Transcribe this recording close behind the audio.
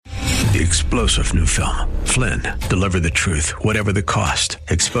the explosive new film, Flynn, deliver the truth, whatever the cost.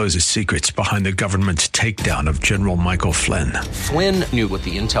 Exposes secrets behind the government's takedown of General Michael Flynn. Flynn knew what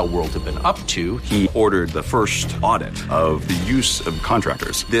the intel world had been up to. He ordered the first audit of the use of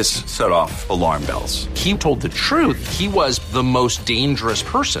contractors. This set off alarm bells. He told the truth. He was the most dangerous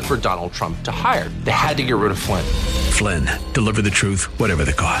person for Donald Trump to hire. They had to get rid of Flynn. Flynn, deliver the truth, whatever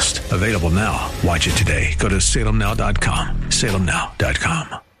the cost. Available now. Watch it today. Go to salemnow.com.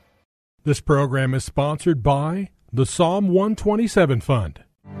 salemnow.com. This program is sponsored by the Psalm 127 Fund.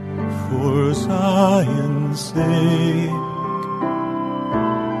 For Zion's sake,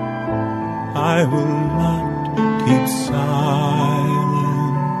 I will not keep silent.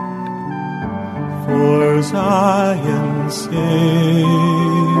 For Zion's sake,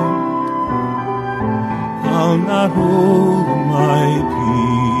 I'll not hold my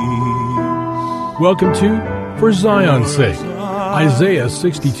peace. Welcome to For Zion's Sake. Isaiah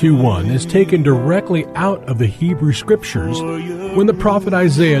 62:1 is taken directly out of the Hebrew Scriptures when the prophet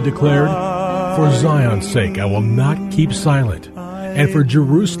Isaiah declared, "For Zion's sake I will not keep silent, and for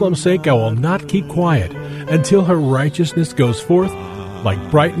Jerusalem's sake I will not keep quiet, until her righteousness goes forth like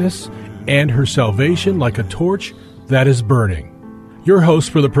brightness, and her salvation like a torch that is burning." Your hosts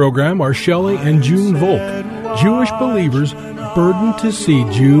for the program are Shelley and June Volk, Jewish believers burdened to see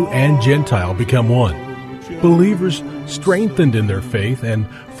Jew and Gentile become one. Believers strengthened in their faith and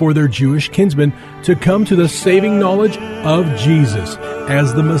for their Jewish kinsmen to come to the saving knowledge of Jesus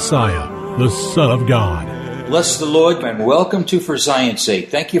as the Messiah, the Son of God. Bless the Lord and welcome to For Zion's Sake.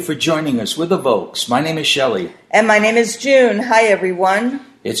 Thank you for joining us with the Volks. My name is Shelley. And my name is June. Hi, everyone.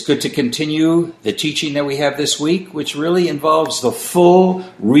 It's good to continue the teaching that we have this week, which really involves the full,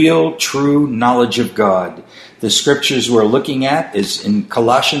 real, true knowledge of God. The scriptures we're looking at is in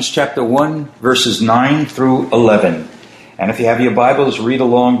Colossians chapter 1, verses 9 through 11. And if you have your Bibles, read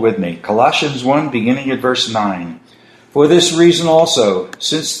along with me. Colossians 1, beginning at verse 9. For this reason also,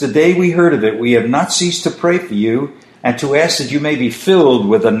 since the day we heard of it, we have not ceased to pray for you and to ask that you may be filled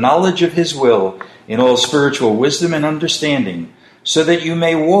with the knowledge of His will in all spiritual wisdom and understanding, so that you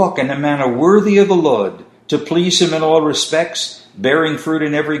may walk in a manner worthy of the Lord, to please Him in all respects, bearing fruit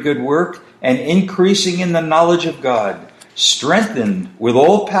in every good work, and increasing in the knowledge of God, strengthened with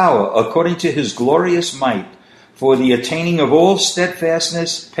all power according to His glorious might, for the attaining of all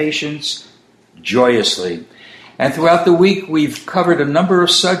steadfastness, patience, joyously. And throughout the week, we've covered a number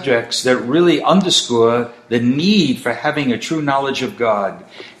of subjects that really underscore the need for having a true knowledge of God.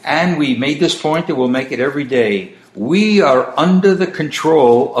 And we made this point that we'll make it every day. We are under the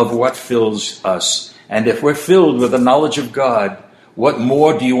control of what fills us. And if we're filled with the knowledge of God, what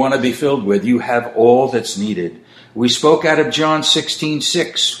more do you want to be filled with? You have all that's needed. We spoke out of John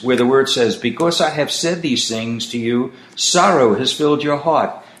 16:6, where the word says, "Because I have said these things to you, sorrow has filled your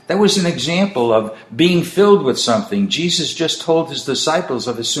heart." That was an example of being filled with something. Jesus just told His disciples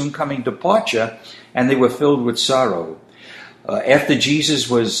of His soon coming departure, and they were filled with sorrow. After Jesus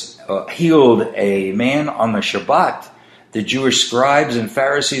was healed a man on the Shabbat, the Jewish scribes and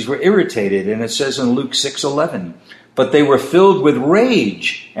Pharisees were irritated, and it says in Luke 6:11, but they were filled with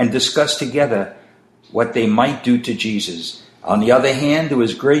rage and discussed together what they might do to Jesus. On the other hand, there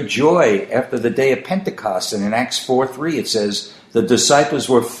was great joy after the day of Pentecost, and in Acts 4:3 it says, the disciples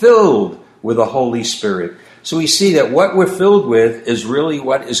were filled with the Holy Spirit. So we see that what we're filled with is really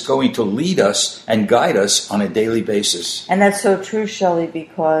what is going to lead us and guide us on a daily basis. And that's so true, Shelley,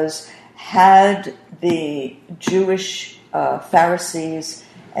 because had the Jewish Pharisees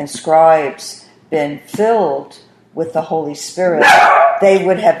and scribes been filled with the Holy Spirit, they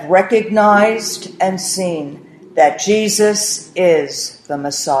would have recognized and seen that Jesus is the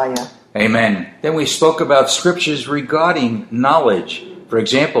Messiah. Amen. Then we spoke about scriptures regarding knowledge. For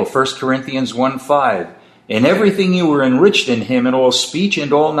example, 1 Corinthians 1:5. In everything you were enriched in Him in all speech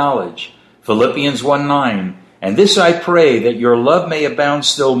and all knowledge. Philippians 1:9. And this I pray, that your love may abound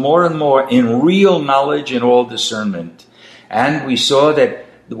still more and more in real knowledge and all discernment. And we saw that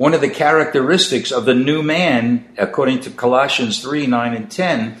one of the characteristics of the new man, according to Colossians 3:9 and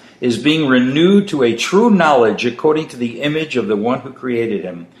 10, is being renewed to a true knowledge according to the image of the one who created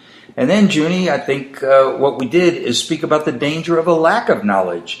him. And then, Junie, I think what we did is speak about the danger of a lack of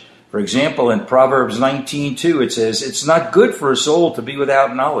knowledge. For example, in Proverbs 19:2, it says, it's not good for a soul to be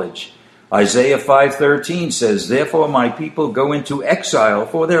without knowledge. Isaiah 5:13 says, therefore my people go into exile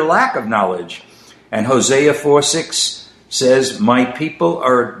for their lack of knowledge. And Hosea 4:6 says, my people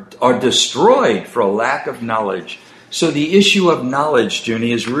are destroyed for a lack of knowledge. So the issue of knowledge,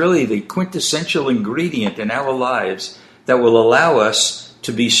 Junie, is really the quintessential ingredient in our lives that will allow us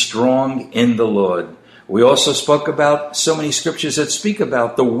to be strong in the Lord. We also spoke about so many scriptures that speak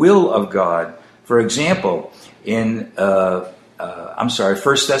about the will of God. For example, in 1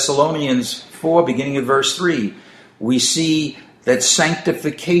 Thessalonians 4, beginning at verse 3, we see that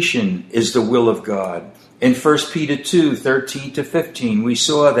sanctification is the will of God. In 1 Peter 2, 13 to 15, we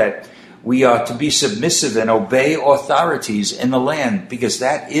saw that we are to be submissive and obey authorities in the land because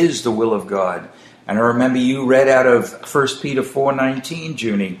that is the will of God. And I remember you read out of 1 Peter 4:19,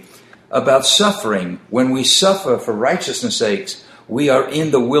 Junie, about suffering. When we suffer for righteousness' sakes, we are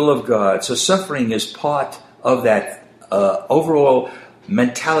in the will of God. So suffering is part of that overall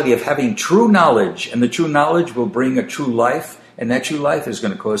mentality of having true knowledge. And the true knowledge will bring a true life, and that true life is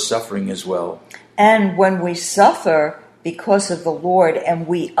going to cause suffering as well. And when we suffer because of the Lord, and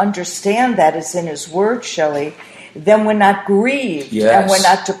we understand that is in His Word, Shelley, then we're not grieved and we're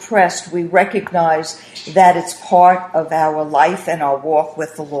not depressed. We recognize that it's part of our life and our walk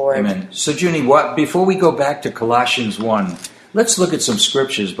with the Lord. Amen. So, Junie, before we go back to Colossians 1, let's look at some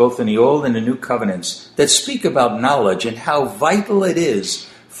scriptures, both in the Old and the New Covenants, that speak about knowledge and how vital it is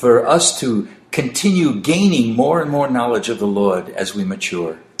for us to continue gaining more and more knowledge of the Lord as we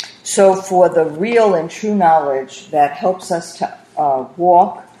mature. So for the real and true knowledge that helps us to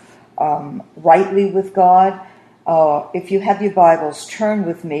walk rightly with God, if you have your Bibles, turn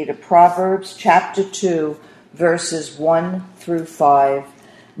with me to Proverbs chapter 2, verses 1 through 5.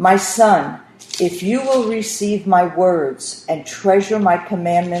 My son, if you will receive my words and treasure my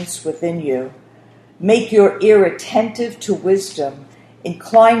commandments within you, make your ear attentive to wisdom,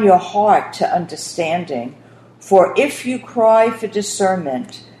 incline your heart to understanding. For if you cry for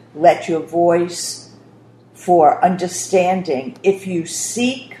discernment, let your voice for understanding. If you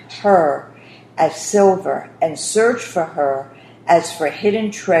seek her as silver and search for her as for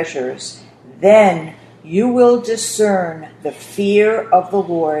hidden treasures, then you will discern the fear of the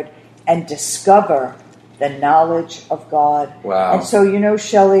Lord and discover the knowledge of God. Wow. And so,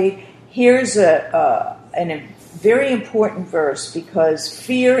 Shelley, here's a very important verse, because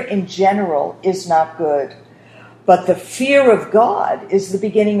fear in general is not good. But the fear of God is the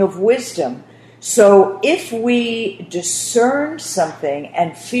beginning of wisdom. So if we discern something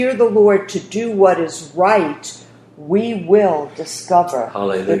and fear the Lord to do what is right, we will discover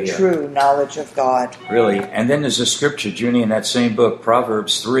the true knowledge of God. Really. And then there's a scripture, Junie, in that same book,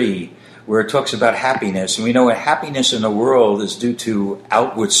 Proverbs 3, where it talks about happiness. And we know that happiness in the world is due to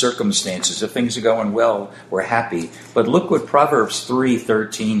outward circumstances. If things are going well, we're happy. But look what Proverbs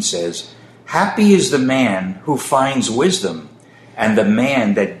 3:13 says. Happy is the man who finds wisdom and the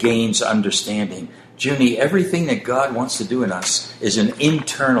man that gains understanding. Junie, everything that God wants to do in us is an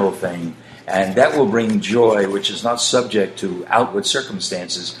internal thing, and that will bring joy, which is not subject to outward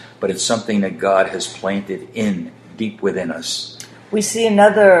circumstances, but it's something that God has planted in deep within us. We see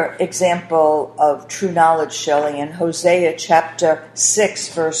another example of true knowledge, Shelley, in Hosea chapter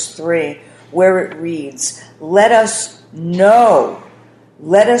 6, verse 3, where it reads, let us know,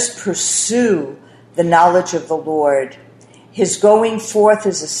 let us pursue the knowledge of the Lord. His going forth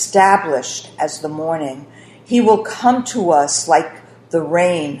is established as the morning. He will come to us like the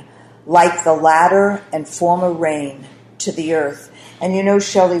rain, like the latter and former rain to the earth. And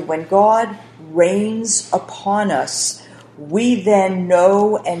Shelley, when God rains upon us, we then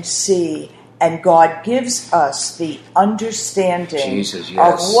know and see, and God gives us the understanding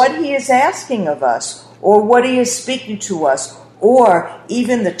of what He is asking of us, or what He is speaking to us, or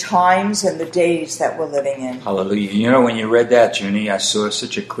even the times and the days that we're living in. Hallelujah. When you read that, Junie, I saw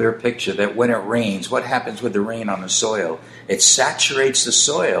such a clear picture that when it rains, what happens with the rain on the soil? It saturates the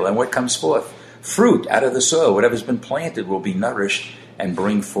soil, and what comes forth? Fruit out of the soil. Whatever's been planted will be nourished and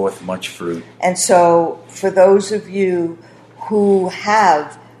bring forth much fruit. And so, for those of you who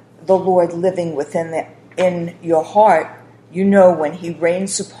have the Lord living in your heart, when He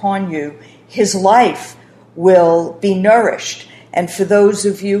rains upon you, His life will be nourished. And for those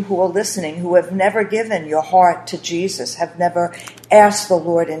of you who are listening who have never given your heart to Jesus, have never asked the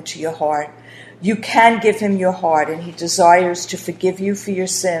Lord into your heart, you can give Him your heart, and He desires to forgive you for your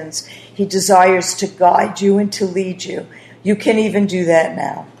sins. He desires to guide you and to lead you. You can even do that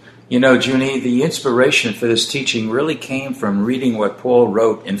now. Junie, the inspiration for this teaching really came from reading what Paul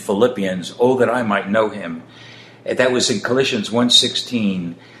wrote in Philippians, "Oh, that I might know Him." That was in Colossians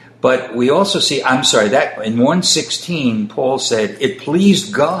 1:16. But we also see, that in 1:16, Paul said, it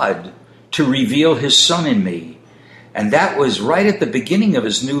pleased God to reveal His Son in me. And that was right at the beginning of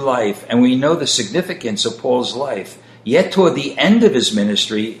his new life, and we know the significance of Paul's life. Yet toward the end of his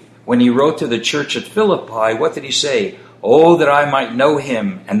ministry, when he wrote to the church at Philippi, what did he say? Oh, that I might know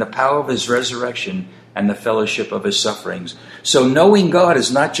Him and the power of His resurrection and the fellowship of His sufferings. So knowing God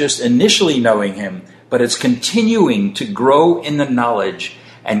is not just initially knowing Him, but it's continuing to grow in the knowledge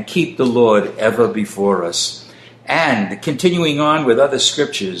and keep the Lord ever before us. And continuing on with other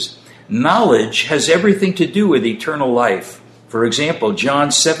scriptures, knowledge has everything to do with eternal life. For example,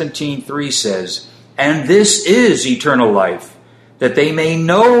 John 17:3 says, "And this is eternal life, that they may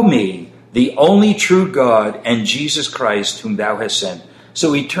know me, the only true God, and Jesus Christ, whom thou hast sent."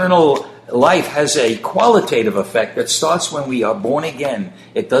 So eternal life has a qualitative effect that starts when we are born again.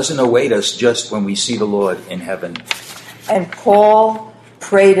 It doesn't await us just when we see the Lord in heaven. And Paul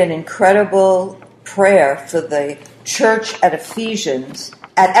prayed an incredible prayer for the church at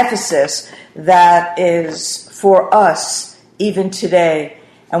Ephesus that is for us even today.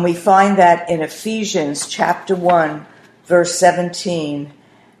 And we find that in Ephesians chapter 1, verse 17,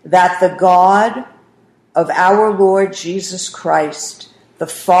 that the God of our Lord Jesus Christ, the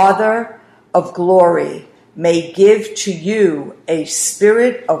Father of glory, may give to you a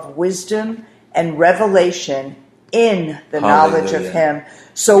spirit of wisdom and revelation in the knowledge of him.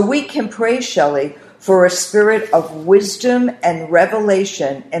 So we can pray, Shelley, for a spirit of wisdom and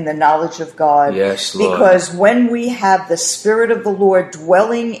revelation in the knowledge of God. Yes, Lord. Because when we have the Spirit of the Lord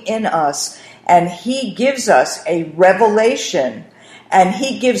dwelling in us, and He gives us a revelation, and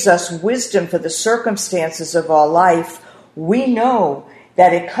He gives us wisdom for the circumstances of our life, we know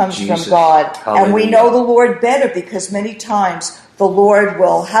that it comes from God. Hallelujah. And we know the Lord better because many times the Lord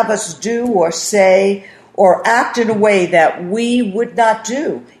will have us do or say or act in a way that we would not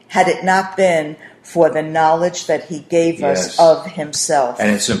do had it not been for the knowledge that He gave us of Himself.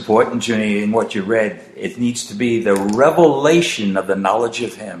 And it's important, Jenny, in what you read, it needs to be the revelation of the knowledge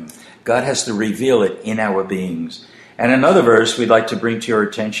of Him. God has to reveal it in our beings. And another verse we'd like to bring to your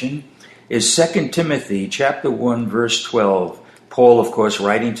attention is 2 Timothy chapter 1, verse 12. Paul, of course,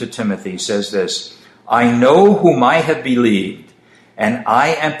 writing to Timothy, says this, "I know whom I have believed, and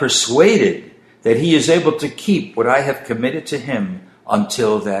I am persuaded that he is able to keep what I have committed to him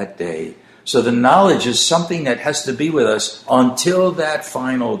until that day." So the knowledge is something that has to be with us until that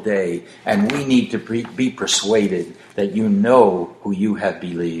final day. And we need to be persuaded that you know who you have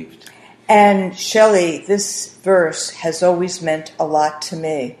believed. And Shelley, this verse has always meant a lot to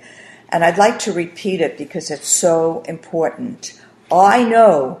me. And I'd like to repeat it because it's so important. I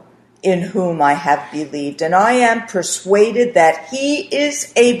know in whom I have believed, and I am persuaded that He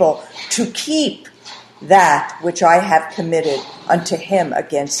is able to keep that which I have committed unto Him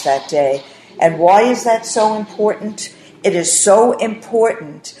against that day. And why is that so important? It is so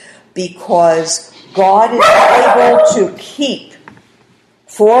important because God is able to keep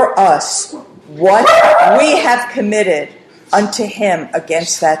for us what we have committed unto Him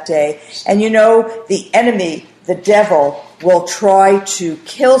against that day. And you know, the enemy, the devil, will try to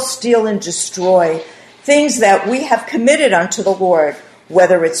kill, steal, and destroy things that we have committed unto the Lord,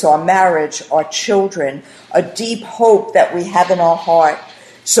 whether it's our marriage, our children, a deep hope that we have in our heart.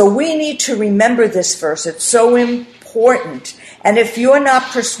 So we need to remember this verse. It's so important. And if you're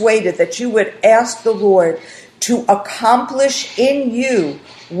not persuaded, that you would ask the Lord to accomplish in you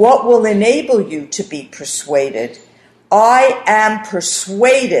what will enable you to be persuaded. I am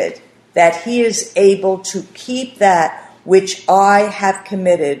persuaded that He is able to keep that which I have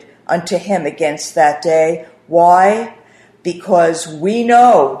committed unto Him against that day. Why? Because we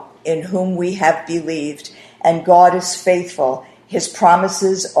know in whom we have believed, and God is faithful. His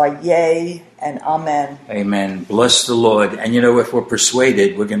promises are yea and amen. Amen. Bless the Lord. And you know, if we're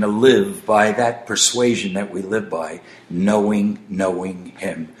persuaded, we're going to live by that persuasion that we live by, knowing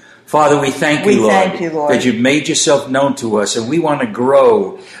Him. Father, we thank you, Lord, that you've made yourself known to us, and we want to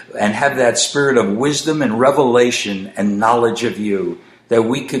grow and have that spirit of wisdom and revelation and knowledge of you, that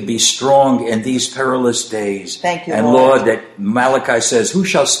we could be strong in these perilous days. Thank you, and Lord, that Malachi says, who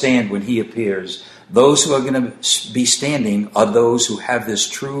shall stand when He appears? Those who are going to be standing are those who have this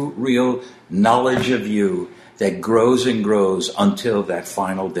true, real knowledge of you that grows and grows until that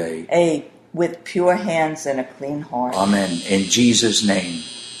final day. With pure hands and a clean heart. Amen. In Jesus' name.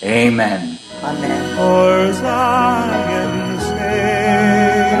 Amen. Amen. For Zion's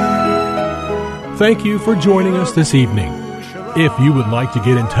sake. Thank you for joining us this evening. If you would like to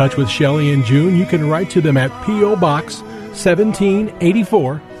get in touch with Shelley and June, you can write to them at P.O. Box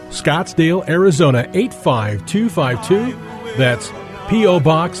 1784, Scottsdale, Arizona 85252. That's P.O.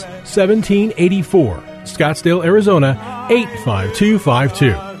 Box 1784, Scottsdale, Arizona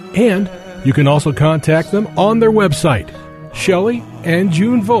 85252. And you can also contact them on their website,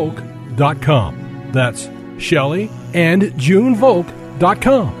 ShelleyandJuneVolk.com. That's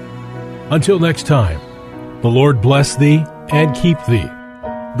ShelleyandJuneVolk.com. Until next time, the Lord bless thee and keep thee.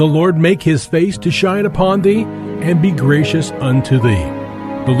 The Lord make His face to shine upon thee and be gracious unto thee.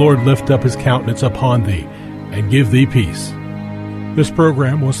 The Lord lift up his countenance upon thee, and give thee peace. This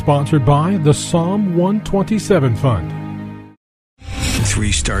program was sponsored by the Psalm 127 Fund.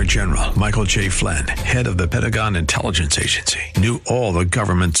 3-star General Michael J. Flynn, head of the Pentagon Intelligence Agency, knew all the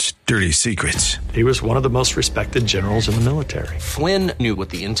government's dirty secrets. He was one of the most respected generals in the military. Flynn knew what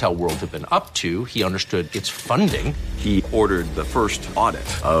the intel world had been up to. He understood its funding. He ordered the first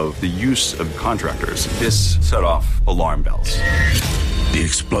audit of the use of contractors. This set off alarm bells. The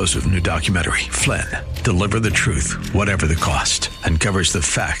explosive new documentary, Flynn, Deliver the Truth, Whatever the Cost, uncovers the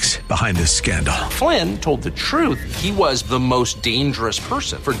facts behind this scandal. Flynn told the truth. He was the most dangerous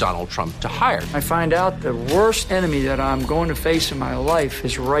person for Donald Trump to hire. I find out the worst enemy that I'm going to face in my life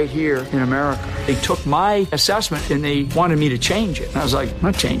is right here in America. They took my assessment and they wanted me to change it. And I was like, I'm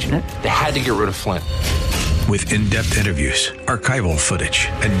not changing it. They had to get rid of Flynn. With in-depth interviews, archival footage,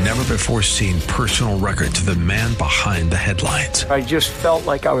 and never-before-seen personal records of the man behind the headlines. I just felt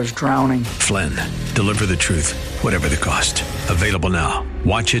like I was drowning. Flynn, Deliver the Truth, Whatever the Cost. Available now.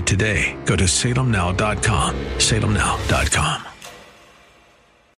 Watch it today. Go to salemnow.com. salemnow.com.